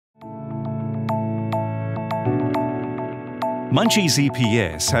Munchies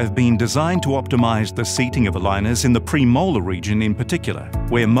EPS have been designed to optimize the seating of aligners in the premolar region in particular,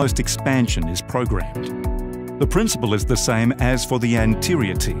 where most expansion is programmed. The principle is the same as for the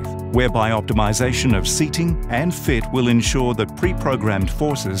anterior teeth, whereby optimization of seating and fit will ensure that pre-programmed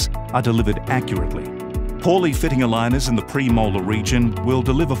forces are delivered accurately. Poorly fitting aligners in the premolar region will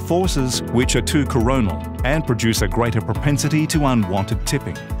deliver forces which are too coronal and produce a greater propensity to unwanted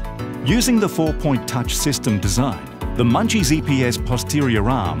tipping. Using the 4-point touch system design, the Munchies EPS posterior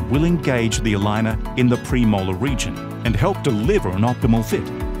arm will engage the aligner in the premolar region and help deliver an optimal fit.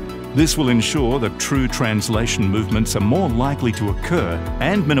 This will ensure that true translation movements are more likely to occur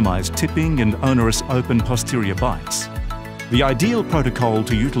and minimize tipping and onerous open posterior bites. The ideal protocol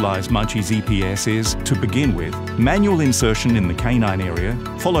to utilize Munchies EPS is, to begin with, manual insertion in the canine area,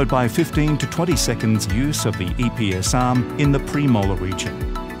 followed by 15 to 20 seconds use of the EPS arm in the premolar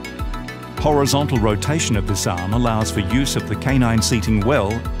region. Horizontal rotation of this arm allows for use of the canine seating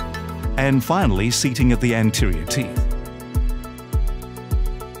well, and finally seating of the anterior teeth.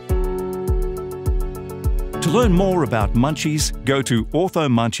 To learn more about Munchies, go to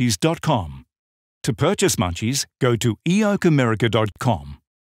orthomunchies.com. To purchase Munchies, go to EOCAmerica.com.